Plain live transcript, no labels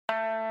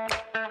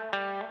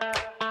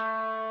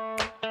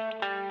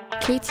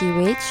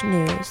KTUH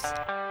News.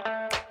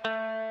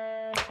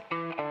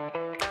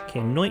 Ke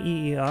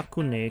noi'i I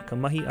aku nei ka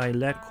mahi ai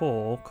le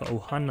ko ka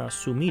ohana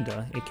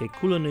Sumida e ke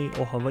kulanui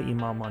o Hawaii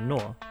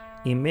mamanoa.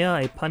 I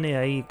mea e pane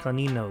ai I ka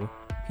ninau,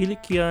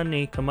 pilikia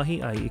nei ka mahi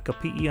ai I ka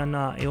pi'i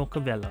ana e o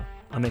ka wela,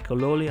 a me ka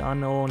loli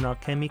ana o nā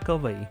kemika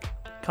wai.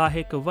 Ka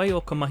he ka wai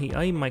o ka mahi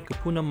ai mai ka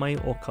puna mai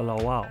o ka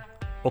lauau,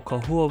 o ka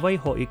hua wai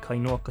ho'i ka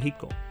inoa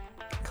kahiko.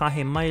 Ka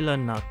he maila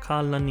nā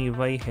kālani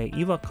wai he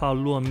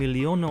 2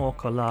 miliona o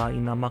ka lā I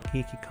nā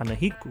makihiki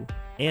kanahiku,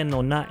 e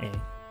no nae,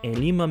 e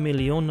 5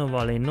 miliona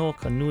wale no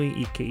ka nui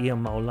I ke ia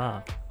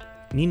maula.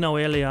 Nina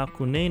ele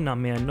aku nei nā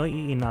mea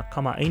noi'i I nā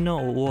kamaina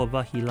o ua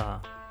wahi lā.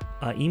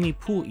 A imi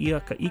pū ia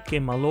ka ike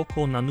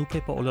maloko nā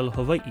nupepa o lelo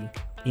Hawaii,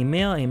 I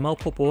mea e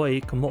maupopo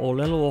ai ka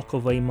mo'olelo o ka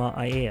wai ma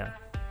a ea.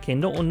 Ke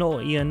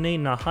no'o ia nei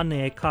nā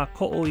hane e kā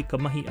ko'o I ka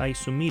mahi ai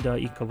Sumida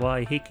I ka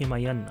wā e heike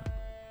mai ana.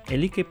 E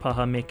like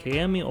paha me ke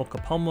emi o ka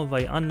palma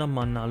vai ana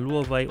ma nā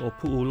lua vai o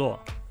pu'uloa.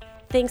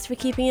 Thanks for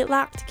keeping it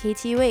locked,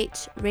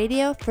 KTUH,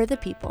 radio for the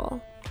people.